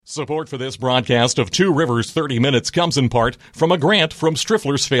Support for this broadcast of Two Rivers 30 Minutes comes in part from a grant from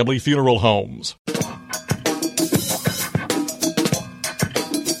Striffler's Family Funeral Homes.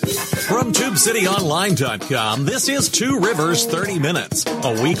 From TubeCityOnline.com, this is Two Rivers 30 Minutes,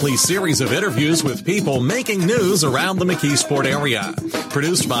 a weekly series of interviews with people making news around the McKeesport area.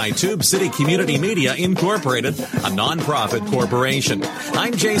 Produced by Tube City Community Media Incorporated, a nonprofit corporation.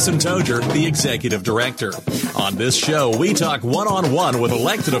 I'm Jason Toger, the executive director. On this show, we talk one-on-one with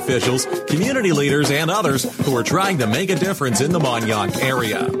elected officials, community leaders, and others who are trying to make a difference in the Montauk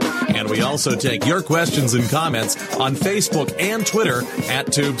area. And we also take your questions and comments on Facebook and Twitter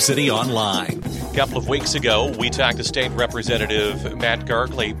at Tube City Online. A couple of weeks ago, we talked to State Representative Matt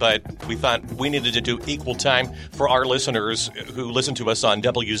Gargley, but we thought we needed to do equal time for our listeners who listen to us on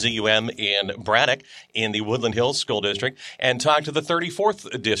WZUM in Braddock in the Woodland Hills School District and talk to the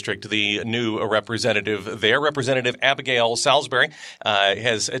 34th District, the new representative there. Representative Abigail Salisbury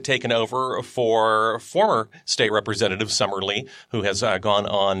has taken over for former State Representative Summer Lee, who has gone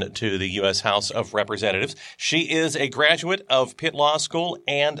on to the U.S. House of Representatives. She is a graduate of Pitt Law School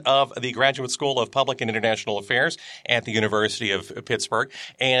and of the Graduate School of Public and International Affairs at the University of Pittsburgh,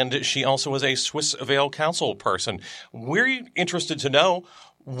 and she also is a Swissvale council person. We're interested to know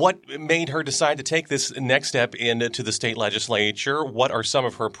what made her decide to take this next step into the state legislature. What are some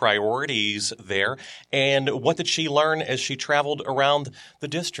of her priorities there? And what did she learn as she traveled around the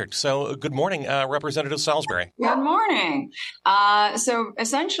district? So good morning, Representative Salisbury. Good morning. So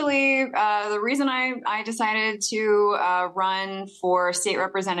essentially, the reason I decided to run for state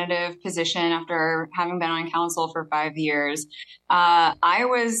representative position after having been on council for 5 years, I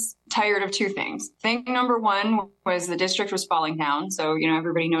was tired of two things. Thing number one was the district was falling down. So,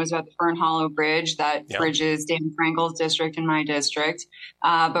 everybody knows about the Fern Hollow Bridge. That bridge is Dan Frankel's district and my district.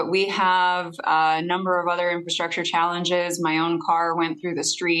 But we have a number of other infrastructure challenges. My own car went through the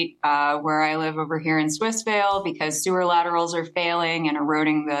street where I live over here in Swissvale because sewer laterals are failing and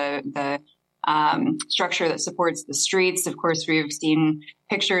eroding the structure that supports the streets. Of course, we've seen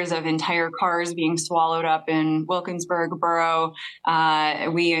pictures of entire cars being swallowed up in Wilkinsburg Borough.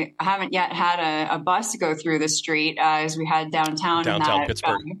 We haven't yet had a bus go through the street as we had downtown in that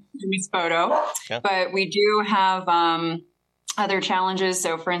Pittsburgh photo. Okay. But we do have other challenges.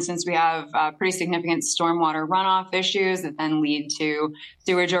 So, for instance, we have pretty significant stormwater runoff issues that then lead to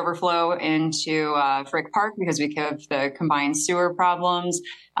sewage overflow into Frick Park because we have the combined sewer problems.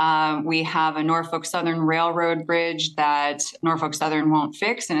 We have a Norfolk Southern Railroad bridge that Norfolk Southern won't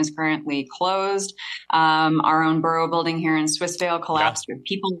fix and is currently closed. Our own borough building here in Swissvale collapsed with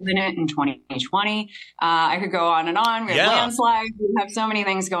people in it in 2020. I could go on and on. We have landslides. We have so many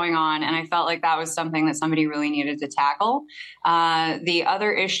things going on. And I felt like that was something that somebody really needed to tackle. The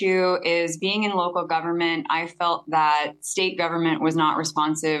other issue is being in local government. I felt that state government was not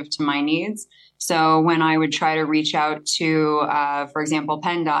responsive to my needs. So when I would try to reach out to, for example,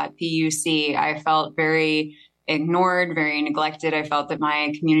 PennDOT, PUC, I felt very ignored, very neglected. I felt that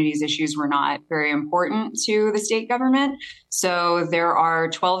my community's issues were not very important to the state government. So there are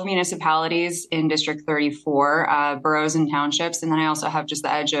 12 municipalities in District 34, boroughs and townships. And then I also have just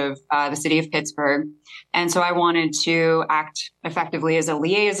the edge of the city of Pittsburgh. And so I wanted to act effectively as a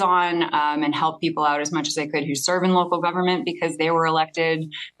liaison and help people out as much as I could who serve in local government because they were elected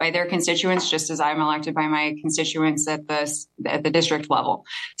by their constituents, just as I'm elected by my constituents at the district level.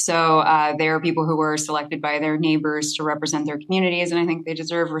 So there are people who were selected by their neighbors to represent their communities, and I think they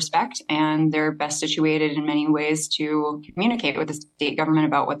deserve respect, and they're best situated in many ways to communicate with the state government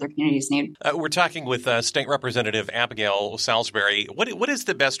about what their communities need. We're talking with State Representative Abigail Salisbury. What is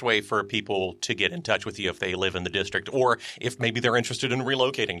the best way for people to get in touch with you if they live in the district, or if maybe they're interested in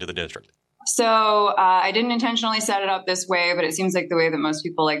relocating to the district? So I didn't intentionally set it up this way, but it seems like the way that most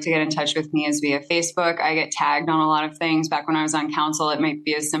people like to get in touch with me is via Facebook. I get tagged on a lot of things. Back when I was on council, it might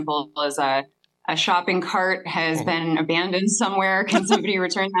be as simple as a shopping cart has been abandoned somewhere. Can somebody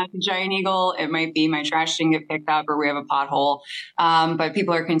return that to Giant Eagle? It might be my trash didn't get picked up or we have a pothole. But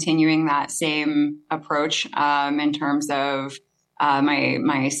people are continuing that same approach in terms of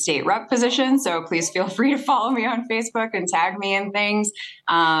my state rep position. So please feel free to follow me on Facebook and tag me in things.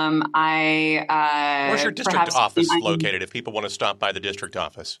 Where's your district office located if people want to stop by the district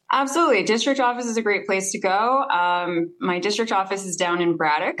office? Absolutely. District office is a great place to go. My district office is down in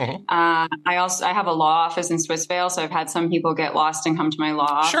Braddock. Mm-hmm. I have a law office in Swissvale. So I've had some people get lost and come to my law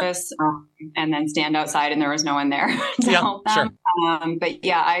office. and then stand outside and there was no one there to help them. Sure. But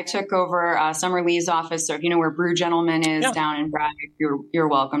yeah, I took over Summer Lee's office. So if you know where Brew Gentleman is down in Braddock, you're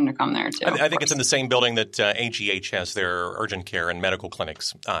welcome to come there too. I think it's in the same building that AGH has their urgent care and medical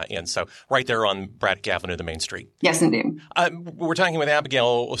clinics in. So right there on Braddock Avenue, the main street. Yes, indeed. We're talking with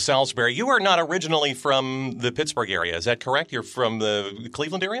Abigail Salisbury. You are not originally from the Pittsburgh area. Is that correct? You're from the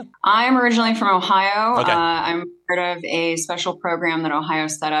Cleveland area? I'm originally from Ohio. Okay. I'm part of a special program that Ohio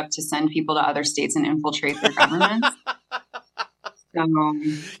set up to send people to other states and infiltrate their government.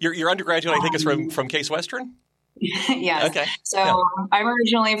 Your undergraduate, I think, is from Case Western? Yes. Okay. So I'm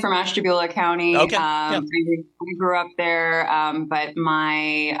originally from Ashtabula County. Okay. I grew up there, but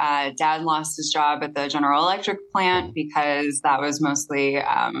my dad lost his job at the General Electric plant because that was mostly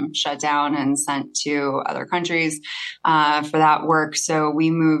shut down and sent to other countries for that work. So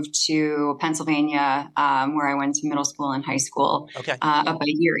we moved to Pennsylvania, where I went to middle school and high school up by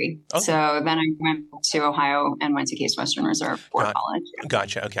Erie. Okay. So then I went to Ohio and went to Case Western Reserve for college.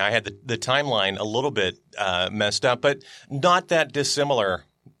 Gotcha. Okay. I had the timeline a little bit messed up, but not that dissimilar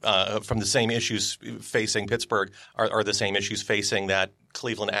from the same issues facing Pittsburgh are the same issues facing that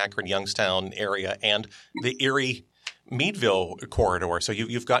Cleveland, Akron, Youngstown area and the Erie Meadville corridor. So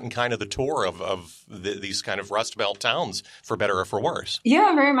you've gotten kind of the tour of these kind of Rust Belt towns, for better or for worse.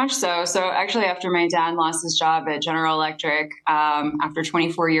 Yeah, very much so. So actually, after my dad lost his job at General Electric, after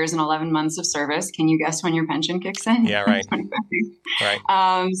 24 years and 11 months of service, can you guess when your pension kicks in? Yeah, right.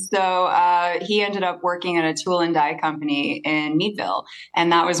 Right. So he ended up working at a tool and die company in Meadville.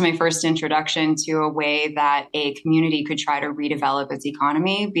 And that was my first introduction to a way that a community could try to redevelop its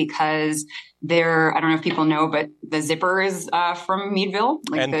economy because I don't know if people know, but the zipper is from Meadville,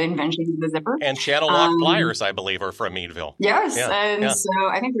 the invention of the zipper. And channel lock pliers, I believe, are from Meadville. Yes. So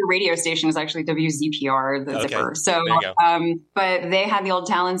I think the radio station is actually WZPR, the zipper. So, but they had the old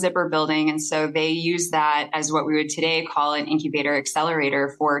Talon Zipper building. And so they used that as what we would today call an incubator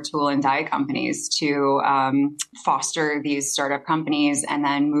accelerator for tool and die companies to foster these startup companies and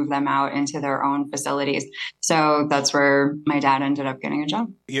then move them out into their own facilities. So that's where my dad ended up getting a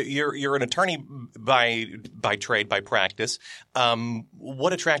job. You're an attorney by trade, by practice.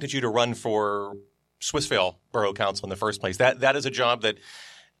 What attracted you to run for Swissvale Borough Council in the first place? That is a job that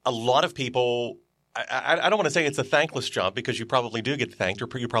a lot of people I don't want to say it's a thankless job because you probably do get thanked, or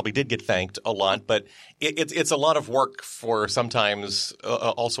you probably did get thanked a lot, but it's a lot of work for sometimes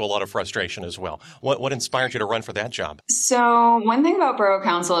also a lot of frustration as well. What inspired you to run for that job? So one thing about Borough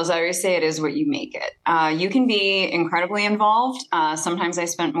Council is I always say it is what you make it. You can be incredibly involved. Sometimes I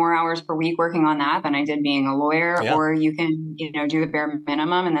spent more hours per week working on that than I did being a lawyer, or you can, do the bare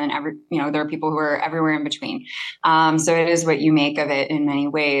minimum, and then there are people who are everywhere in between. So it is what you make of it in many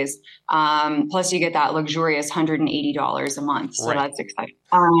ways. Plus you get that luxurious $180 a month. So that's exciting.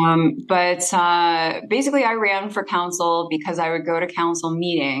 But basically I ran for council because I would go to council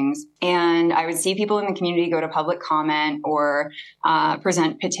meetings and I would see people in the community go to public comment or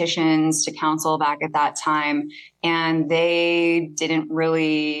present petitions to council back at that time. And they didn't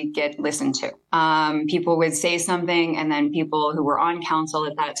really get listened to. People would say something and then people who were on council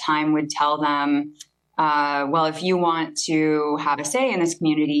at that time would tell them, well, if you want to have a say in this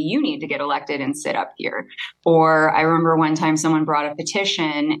community, you need to get elected and sit up here. Or I remember one time someone brought a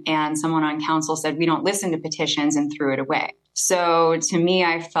petition and someone on council said, we don't listen to petitions, and threw it away. So to me,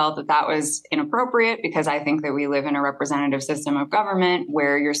 I felt that that was inappropriate because I think that we live in a representative system of government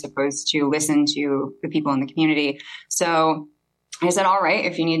where you're supposed to listen to the people in the community. So I said, all right,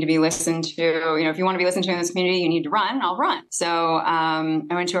 if you need to be listened to, if you want to be listened to in this community, you need to run, I'll run. So I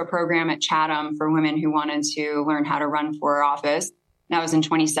went to a program at Chatham for women who wanted to learn how to run for office. That was in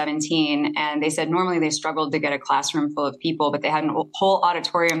 2017. And they said normally they struggled to get a classroom full of people, but they had a whole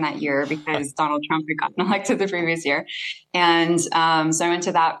auditorium that year because Donald Trump had gotten elected the previous year. And so I went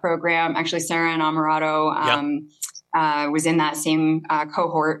to that program. Actually, Sarah Inamarato was in that same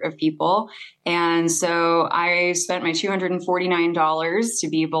cohort of people. And so I spent my $249 to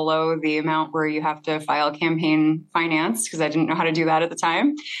be below the amount where you have to file campaign finance because I didn't know how to do that at the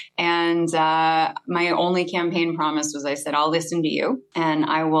time. And my only campaign promise was I said, I'll listen to you and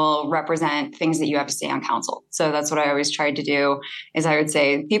I will represent things that you have to say on council. So that's what I always tried to do is I would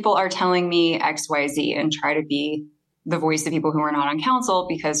say, people are telling me X, Y, Z, and try to be the voice of people who are not on council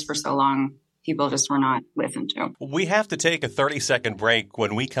because for so long, people just were not listened to. We have to take a 30-second break.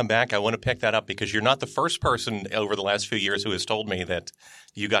 When we come back, I want to pick that up because you're not the first person over the last few years who has told me that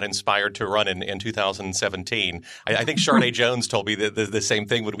you got inspired to run in 2017. I think Sharday Jones told me the same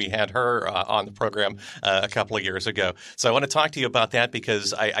thing when we had her on the program a couple of years ago. So I want to talk to you about that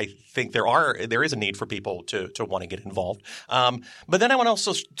because I think there is a need for people to want to get involved. But then I want to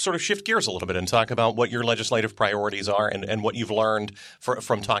also sort of shift gears a little bit and talk about what your legislative priorities are and what you've learned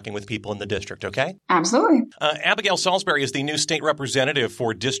from talking with people in the district, okay? Absolutely. Abigail Salisbury is the new state representative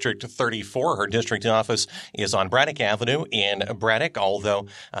for District 34. Her district office is on Braddock Avenue in Braddock, although,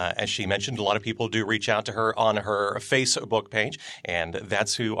 as she mentioned, a lot of people do reach out to her on her Facebook page, and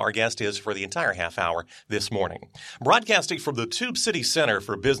that's who our guest is for the entire half hour this morning. Broadcasting from the Tube City Center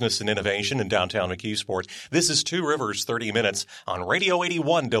for Business and Innovation in downtown McKeesport, this is Two Rivers 30 Minutes on Radio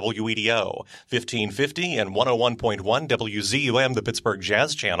 81 WEDO, 1550 and 101.1 WZUM, the Pittsburgh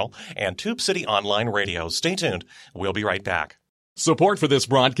Jazz Channel, and Tube City Online Radio. Stay tuned. We'll be right back. Support for this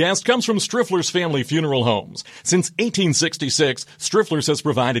broadcast comes from Striffler's Family Funeral Homes. Since 1866, Striffler's has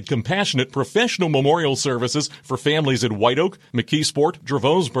provided compassionate professional memorial services for families in White Oak, McKeesport,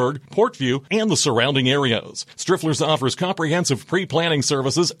 Dravosburg, Portview, and the surrounding areas. Striffler's offers comprehensive pre-planning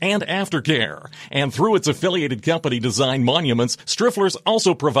services and aftercare. And through its affiliated company Design Monuments, Striffler's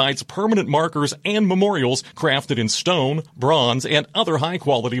also provides permanent markers and memorials crafted in stone, bronze, and other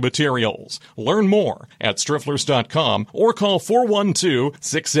high-quality materials. Learn more at strifflers.com or call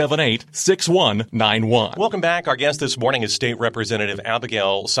 412-678-6191. Welcome back. Our guest this morning is State Representative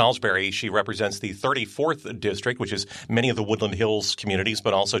Abigail Salisbury. She represents the 34th District, which is many of the Woodland Hills communities,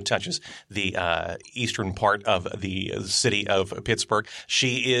 but also touches the eastern part of the city of Pittsburgh.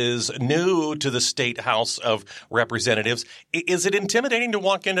 She is new to the State House of Representatives. Is it intimidating to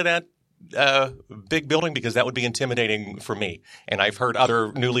walk into that big building? Because that would be intimidating for me. And I've heard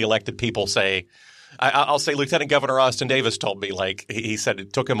other newly elected people say, I'll say Lieutenant Governor Austin Davis told me, like, he said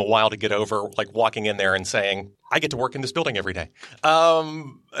it took him a while to get over, like, walking in there and saying, I get to work in this building every day.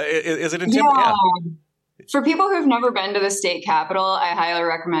 Is it intimidating? Yeah. For people who've never been to the state capitol, I highly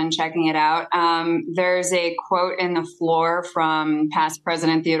recommend checking it out. There's a quote in the floor from past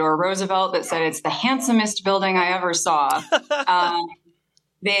President Theodore Roosevelt that said, it's the handsomest building I ever saw.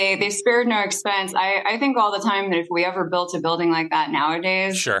 They spared no expense. I think all the time that if we ever built a building like that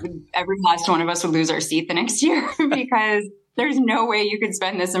nowadays, sure, every last one of us would lose our seat the next year because there's no way you could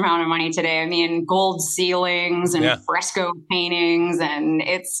spend this amount of money today. I mean, gold ceilings and fresco paintings, and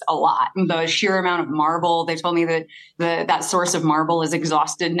it's a lot. The sheer amount of marble, they told me that that source of marble is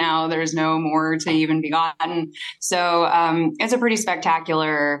exhausted now. There's no more to even be gotten. So it's a pretty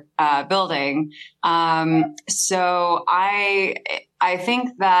spectacular building. So I think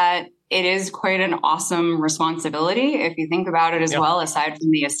that it is quite an awesome responsibility. If you think about it as well, aside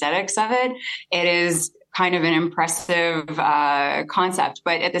from the aesthetics of it, it is kind of an impressive concept.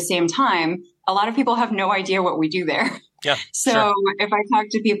 But at the same time, a lot of people have no idea what we do there. Yeah. So if I talk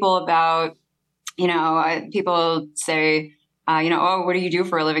to people about, people say, oh, what do you do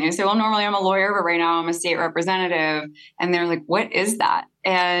for a living? I say, well, normally I'm a lawyer, but right now I'm a state representative. And they're like, what is that?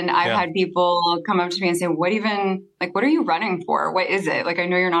 And I've had people come up to me and say, what are you running for? What is it? Like, I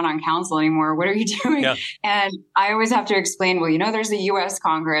know you're not on council anymore. What are you doing? Yeah. And I always have to explain, well, there's the U.S.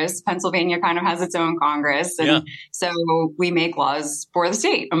 Congress. Pennsylvania kind of has its own Congress. And so we make laws for the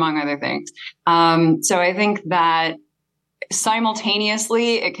state, among other things. So I think that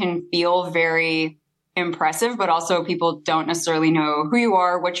simultaneously it can feel very impressive, but also people don't necessarily know who you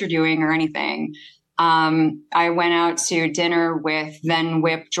are, what you're doing, or anything. I went out to dinner with then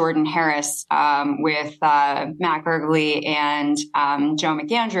Whip Jordan Harris, with Matt Gergely and Joe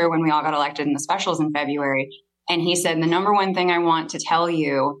McAndrew when we all got elected in the specials in February. And he said, the number one thing I want to tell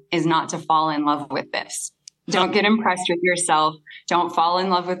you is not to fall in love with this. Don't get impressed with yourself. Don't fall in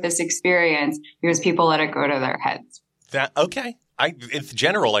love with this experience because people let it go to their heads. Okay. In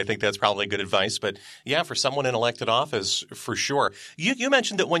general, I think that's probably good advice. But yeah, for someone in elected office, for sure. You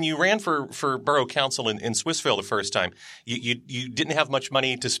mentioned that when you ran for borough council in Swissvale the first time, you didn't have much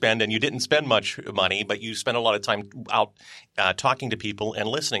money to spend, and you didn't spend much money, but you spent a lot of time out talking to people and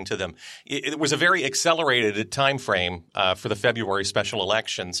listening to them. It was a very accelerated time frame for the February special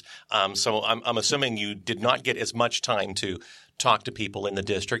elections. So I'm assuming you did not get as much time to talk to people in the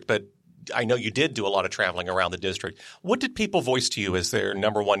district, but I know you did do a lot of traveling around the district. What did people voice to you as their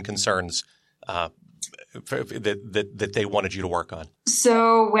number one concerns that they wanted you to work on?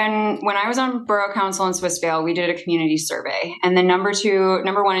 So when I was on Borough Council in Swissvale, we did a community survey, and the number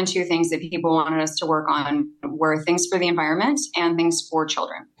one and two things that people wanted us to work on were things for the environment and things for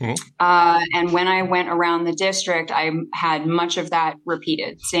children. And when I went around the district, I had much of that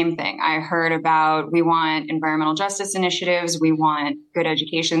repeated. Same thing. I heard about, we want environmental justice initiatives, we want good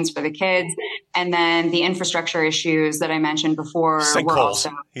educations for the kids, and then the infrastructure issues that I mentioned before were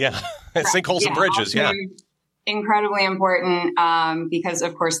also sinkholes and bridges. Yeah. Incredibly important because,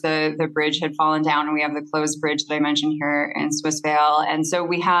 of course, the bridge had fallen down, and we have the closed bridge that I mentioned here in Swissvale. And so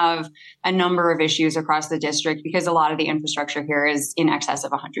we have a number of issues across the district because a lot of the infrastructure here is in excess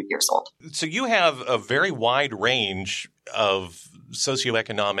of 100 years old. So you have a very wide range of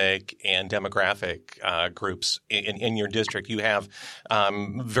socioeconomic and demographic groups in your district. You have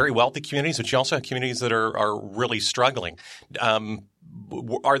very wealthy communities, but you also have communities that are really struggling.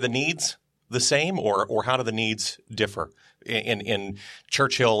 Are the needs the same, or how do the needs differ in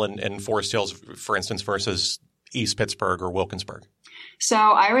Churchill and Forest Hills, for instance, versus East Pittsburgh or Wilkinsburg? So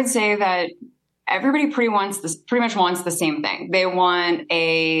I would say that everybody pretty much wants the same thing. They want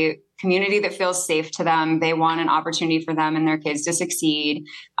a community that feels safe to them. They want an opportunity for them and their kids to succeed.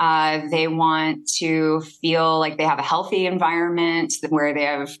 They want to feel like they have a healthy environment where they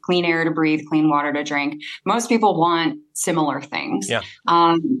have clean air to breathe, clean water to drink. Most people want similar things. Yeah.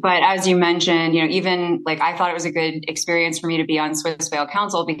 But as you mentioned, even like I thought it was a good experience for me to be on Swissvale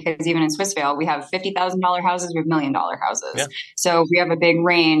Council, because even in Swissvale, we have $50,000 houses, we have $1 million houses. Yeah. So we have a big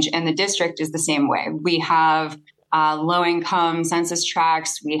range, and the district is the same way. We have low-income census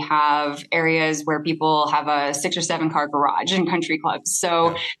tracts. We have areas where people have a 6 or 7 car garage and country clubs.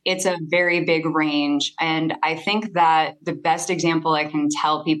 So it's a very big range. And I think that the best example I can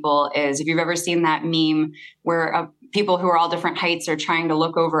tell people is, if you've ever seen that meme where people who are all different heights are trying to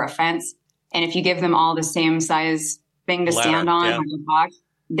look over a fence, and if you give them all the same size thing to stand on, like a box,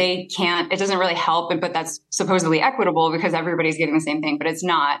 they can't, it doesn't really help, but that's supposedly equitable because everybody's getting the same thing, but it's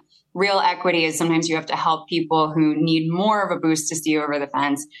not. Real equity is sometimes you have to help people who need more of a boost to see over the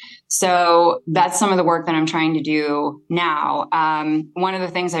fence. So that's some of the work that I'm trying to do now. One of the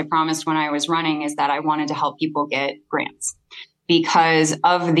things I promised when I was running is that I wanted to help people get grants. Because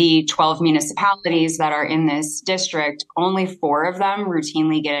of the 12 municipalities that are in this district, only 4 of them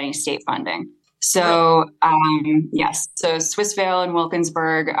routinely get any state funding. So, yes. So Swissvale and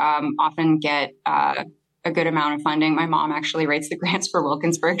Wilkinsburg often get a good amount of funding. My mom actually writes the grants for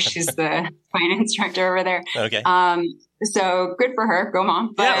Wilkinsburg. She's the finance director over there. Okay. So good for her. Go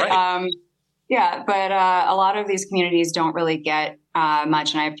mom. But, but a lot of these communities don't really get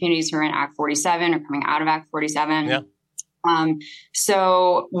much. And I have communities who are in Act 47 or coming out of Act 47. Yeah.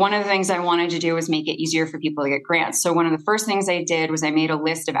 So one of the things I wanted to do was make it easier for people to get grants. So one of the first things I did was I made a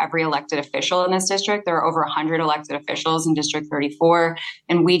list of every elected official in this district. There are over 100 elected officials in District 34.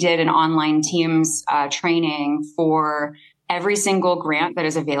 And we did an online Teams training for every single grant that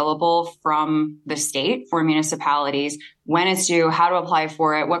is available from the state for municipalities, when it's due, how to apply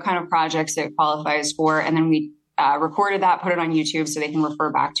for it, what kind of projects it qualifies for. And then we recorded that, put it on YouTube so they can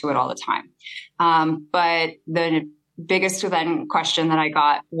refer back to it all the time. But the biggest then question that I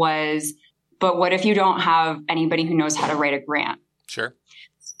got was, but what if you don't have anybody who knows how to write a grant? Sure.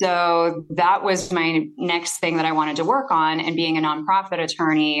 So that was my next thing that I wanted to work on. And being a nonprofit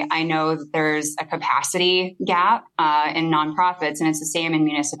attorney, I know that there's a capacity gap in nonprofits, and it's the same in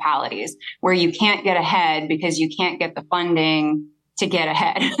municipalities, where you can't get ahead because you can't get the funding to get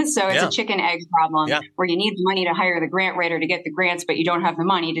ahead. So it's a chicken egg problem where you need the money to hire the grant writer to get the grants, but you don't have the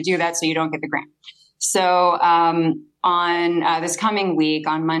money to do that, so you don't get the grant. So on this coming week,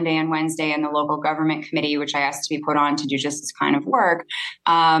 on Monday and Wednesday, in the local government committee, which I asked to be put on to do just this kind of work,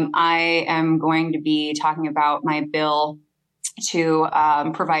 I am going to be talking about my bill to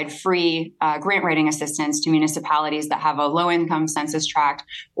provide free grant writing assistance to municipalities that have a low-income census tract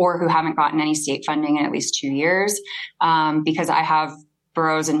or who haven't gotten any state funding in at least 2 years, because I have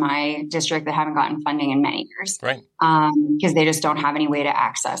boroughs in my district that haven't gotten funding in many years, right? Because they just don't have any way to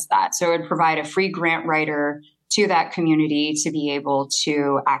access that. So it would provide a free grant writer to that community to be able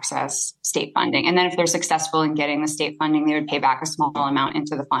to access state funding. And then if they're successful in getting the state funding, they would pay back a small amount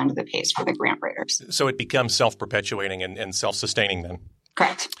into the fund that pays for the grant writers. So it becomes self-perpetuating and self-sustaining then?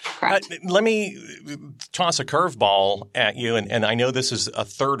 Correct. Let me toss a curveball at you, and I know this is a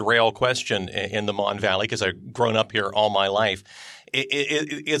third rail question in the Mon Valley because I've grown up here all my life.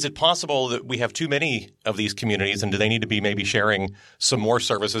 Is it possible that we have too many of these communities, and do they need to be maybe sharing some more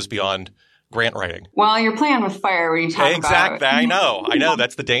services beyond grant writing? Well, you're playing with fire when you talk Exactly. about. I know.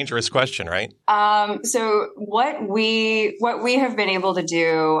 That's the dangerous question, right? So what we have been able to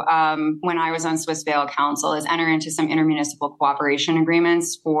do when I was on Swissvale Council is enter into some intermunicipal cooperation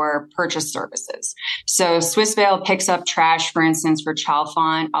agreements for purchase services. So Swissvale picks up trash, for instance, for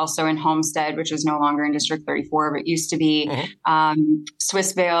Chalfont, also in Homestead, which is no longer in District 34, but used to be.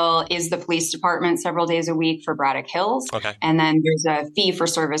 Swissvale is the police department several days a week for Braddock Hills. Okay. And then there's a fee for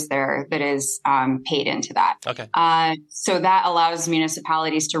service there that is paid into that. Okay. So that allows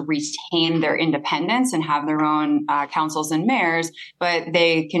municipalities to retain their independence and have their own councils and mayors, but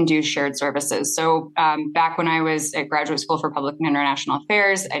they can do shared services. So back when I was at Graduate School for Public and International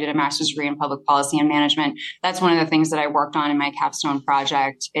Affairs, I did a master's degree in public policy and management. That's one of the things that I worked on in my capstone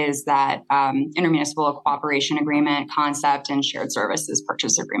project is that intermunicipal cooperation agreement concept and shared services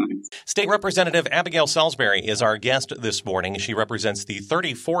purchase agreements. State Representative Abigail Salisbury is our guest this morning. She represents the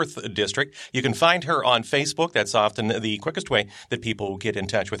 34th District. You can find her on Facebook. That's often the quickest way that people get in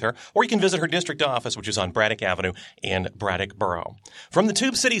touch with her. Or you can visit her district office, which is on Braddock Avenue in Braddock Borough. From the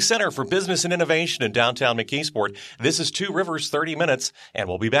Tube City Center for Business and Innovation in downtown McKeesport, this is Two Rivers 30 Minutes, and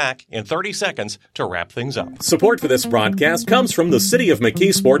we'll be back in 30 seconds to wrap things up. Support for this broadcast comes from the City of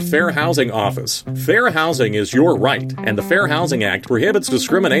McKeesport Fair Housing Office. Fair housing is your right, and the Fair Housing Act prohibits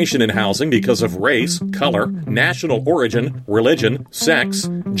discrimination in housing because of race, color, national origin, religion, sex,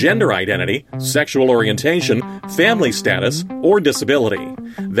 gender identity, sexual orientation, family status, or disability.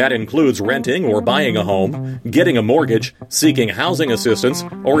 That includes renting or buying a home, getting a mortgage, seeking housing assistance,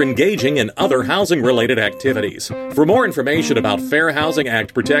 or engaging in other housing-related activities. For more information about Fair Housing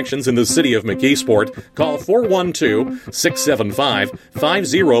Act protections in the City of McKeesport, call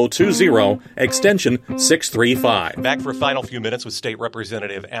 412-675-5020, extension 635. Back for a final few minutes with State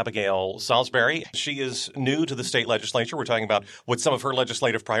Representative Abigail Salisbury. She is new to the state legislature. We're talking about what some of her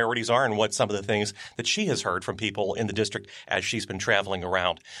legislative priorities are and what some of the things that she has heard from people in the district as she's been traveling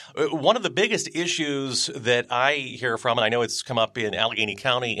around. One of the biggest issues that I hear from, and I know it's come up in Allegheny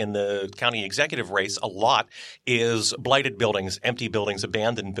County in the county executive race a lot, is blighted buildings, empty buildings,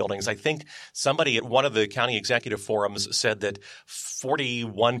 abandoned buildings. I think somebody at one of the county executive forums said that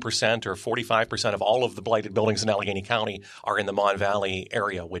 41% or 45% of all of the blighted buildings in Allegheny County are in the Mon Valley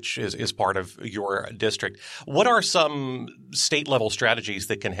area, which is part of your district. What are some state-level strategies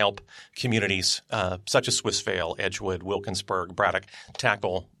that can help communities such as Swissvale, Edgewood, Wilkinsburg, Braddock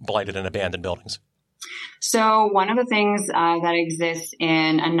tackle blighted and abandoned buildings? So one of the things that exists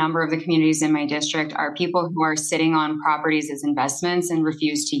in a number of the communities in my district are people who are sitting on properties as investments and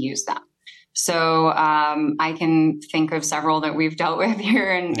refuse to use them. So I can think of several that we've dealt with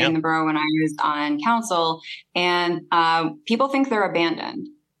here in the borough when I was on council, and people think they're abandoned.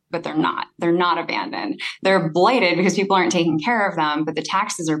 But they're not. They're not abandoned. They're blighted because people aren't taking care of them, but the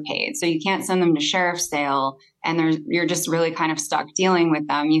taxes are paid. So you can't send them to sheriff's sale, and you're just really kind of stuck dealing with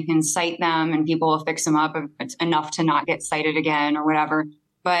them. You can cite them and people will fix them up if it's enough to not get cited again or whatever.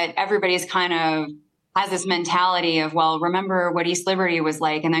 But everybody's kind of has this mentality of, well, remember what East Liberty was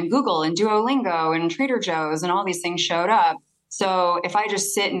like, and then Google and Duolingo and Trader Joe's and all these things showed up. So if I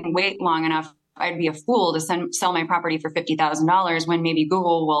just sit and wait long enough, I'd be a fool to sell my property for $50,000 when maybe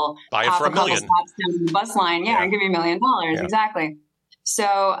Google will buy it for $1 million. Stops down the bus line. Yeah, give me $1 million. Yeah. Exactly. So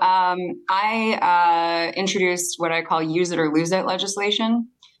I introduced what I call use it or lose it legislation.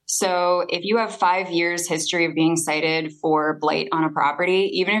 So if you have 5 years history of being cited for blight on a property,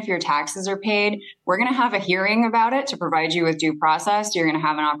 even if your taxes are paid, we're going to have a hearing about it to provide you with due process. You're going to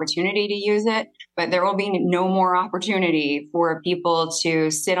have an opportunity to use it, but there will be no more opportunity for people to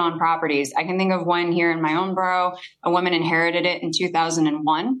sit on properties. I can think of one here in my own borough. A woman inherited it in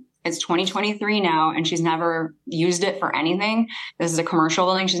 2001. It's 2023 now, and she's never used it for anything. This is a commercial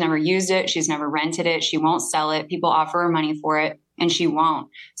building. She's never used it. She's never rented it. She won't sell it. People offer her money for it, and she won't.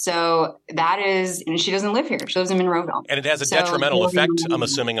 So that is, and she doesn't live here. She lives in Monroeville. And it has a detrimental effect, I'm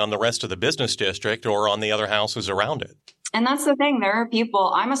assuming, on the rest of the business district or on the other houses around it. And that's the thing. There are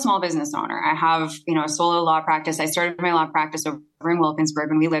people, I'm a small business owner. I have, a solo law practice. I started my law practice over in Wilkinsburg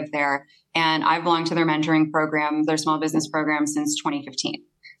when we lived there. And I belong to their mentoring program, their small business program, since 2015.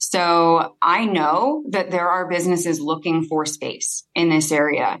 So I know that there are businesses looking for space in this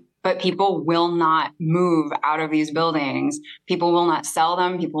area, but people will not move out of these buildings. People will not sell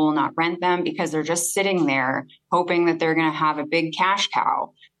them. People will not rent them because they're just sitting there hoping that they're going to have a big cash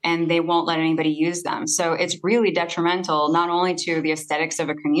cow, and they won't let anybody use them. So it's really detrimental, not only to the aesthetics of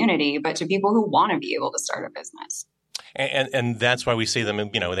a community, but to people who want to be able to start a business. And that's why we see them,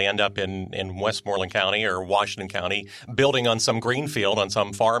 they end up in Westmoreland County or Washington County building on some green field, on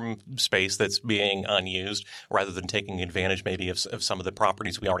some farm space that's being unused, rather than taking advantage maybe of some of the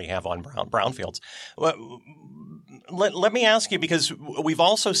properties we already have on brownfields. Let me ask you, because we've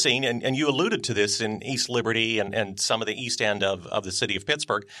also seen, and you alluded to this in East Liberty and some of the east end of the city of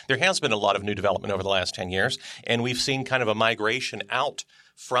Pittsburgh, there has been a lot of new development over the last 10 years, and we've seen kind of a migration out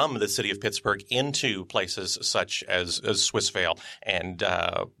from the city of Pittsburgh into places such as Swissvale and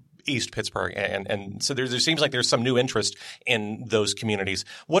East Pittsburgh. And so there seems like there's some new interest in those communities.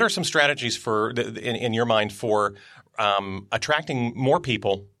 What are some strategies in your mind for attracting more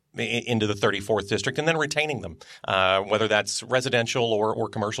people into the 34th district and then retaining them, whether that's residential or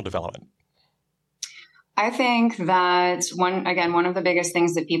commercial development? I think that one of the biggest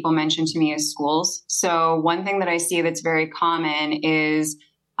things that people mention to me is schools. So one thing that I see that's very common is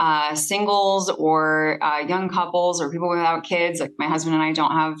singles or young couples or people without kids, like my husband and I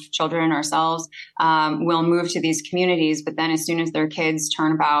don't have children ourselves, will move to these communities. But then as soon as their kids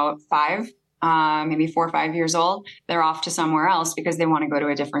turn about 5, maybe 4 or 5 years old, they're off to somewhere else because they want to go to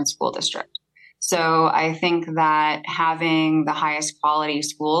a different school district. So I think that having the highest quality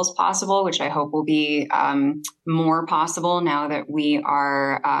schools possible, which I hope will be more possible now that we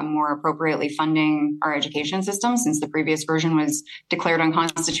are more appropriately funding our education system, since the previous version was declared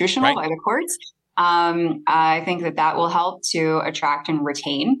unconstitutional by the courts. I think that will help to attract and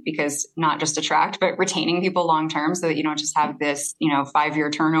retain, because not just attract, but retaining people long term, so that you don't just have this,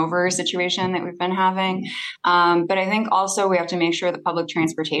 5-year turnover situation that we've been having. But I think also we have to make sure that public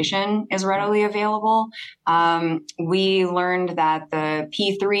transportation is readily available. We learned that the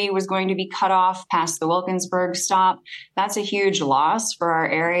P3 was going to be cut off past the Wilkinsburg stop. That's a huge loss for our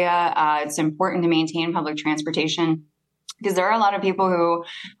area. It's important to maintain public transportation, because there are a lot of people who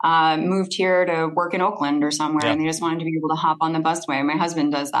moved here to work in Oakland or somewhere, and they just wanted to be able to hop on the busway. My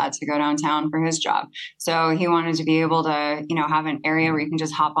husband does that to go downtown for his job. So he wanted to be able to, have an area where you can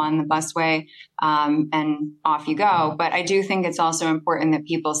just hop on the busway and off you go. But I do think it's also important that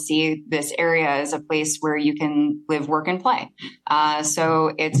people see this area as a place where you can live, work, and play.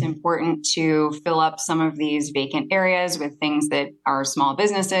 So it's important to fill up some of these vacant areas with things that are small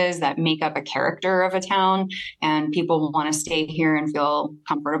businesses that make up a character of a town, and people want to stay here and feel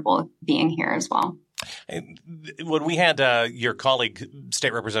comfortable being here as well. When we had your colleague,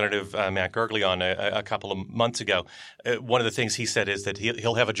 State Representative Matt Gergely, on a couple of months ago, one of the things he said is that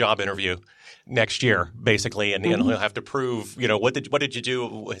he'll have a job interview next year, basically, and he'll have to prove, what did you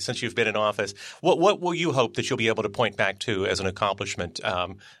do since you've been in office? What will you hope that you'll be able to point back to as an accomplishment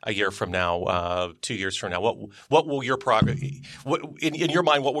a year from now, 2 years from now? What will your progress, in your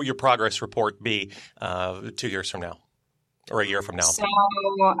mind, what will your progress report be 2 years from now? Or a year from now? So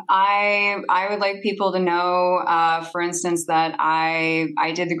I would like people to know, for instance, that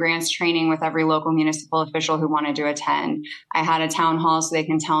I did the grants training with every local municipal official who wanted to attend. I had a town hall so they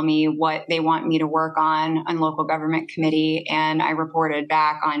can tell me what they want me to work on local government committee, and I reported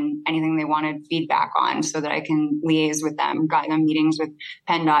back on anything they wanted feedback on so that I can liaise with them, got them meetings with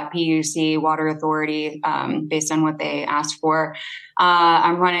PennDOT, PUC, Water Authority, based on what they asked for.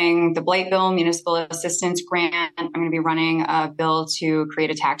 I'm running the Blight Bill Municipal Assistance Grant. I'm going to be running a bill to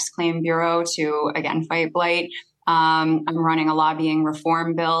create a tax claim bureau to, again, fight blight. I'm running a lobbying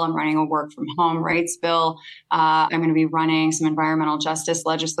reform bill. I'm running a work from home rights bill. I'm going to be running some environmental justice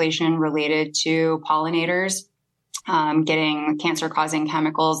legislation related to pollinators, getting cancer-causing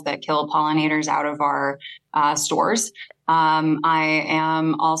chemicals that kill pollinators out of our stores. I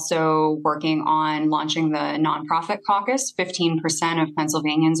am also working on launching the nonprofit caucus. 15% of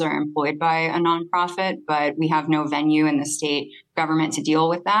Pennsylvanians are employed by a nonprofit, but we have no venue in the state government to deal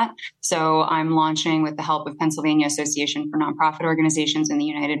with that. So I'm launching, with the help of Pennsylvania Association for Nonprofit Organizations and the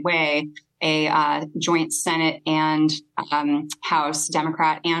United Way, a joint Senate and House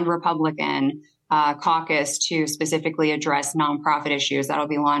Democrat and Republican caucus to specifically address nonprofit issues. That'll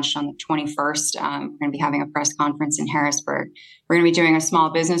be launched on the 21st. We're going to be having a press conference in Harrisburg. We're going to be doing a small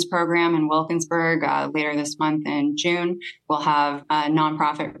business program in Wilkinsburg later this month in June. We'll have a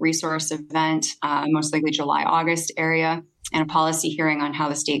nonprofit resource event, most likely July, August area, and a policy hearing on how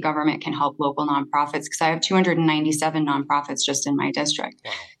the state government can help local nonprofits, because I have 297 nonprofits just in my district.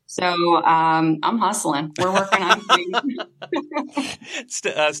 Wow. So I'm hustling. We're working on things.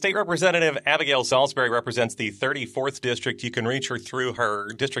 State Representative Abigail Salisbury represents the 34th District. You can reach her through her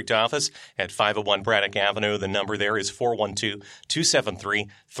district office at 501 Braddock Avenue. The number there is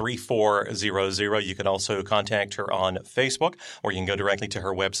 412-273-3400. You can also contact her on Facebook, or you can go directly to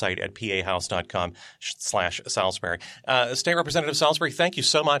her website at pahouse.com/Salisbury. State Representative Salisbury, thank you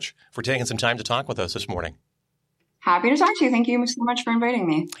so much for taking some time to talk with us this morning. Happy to talk to you. Thank you so much for inviting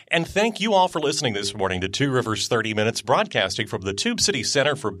me. And thank you all for listening this morning to Two Rivers 30 Minutes, broadcasting from the Tube City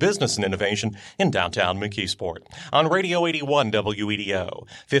Center for Business and Innovation in downtown McKeesport. On Radio 81 WEDO,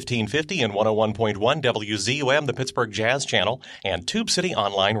 1550 and 101.1 WZUM, the Pittsburgh Jazz Channel, and Tube City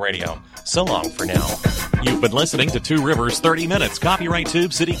Online Radio. So long for now. You've been listening to Two Rivers 30 Minutes, copyright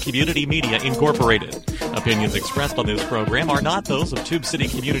Tube City Community Media Incorporated. Opinions expressed on this program are not those of Tube City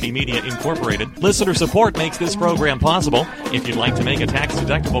Community Media Incorporated. Listener support makes this program possible. If you'd like to make a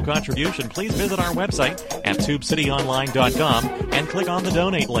tax-deductible contribution, please visit our website at tubecityonline.com and click on the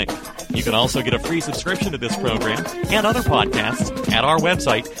donate link. You can also get a free subscription to this program and other podcasts at our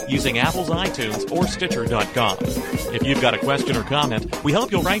website using Apple's iTunes or Stitcher.com. If you've got a question or comment, we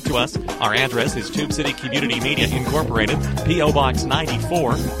hope you'll write to us. Our address is Tube City Community Media Incorporated, P.O. Box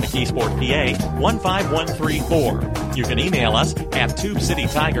 94, McKeesport, PA 15134. You can email us at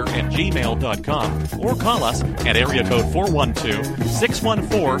tubecitytiger@gmail.com or call us at area code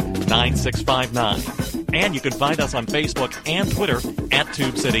 412-614-9659. And you can find us on Facebook and Twitter at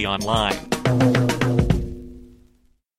Tube City Online.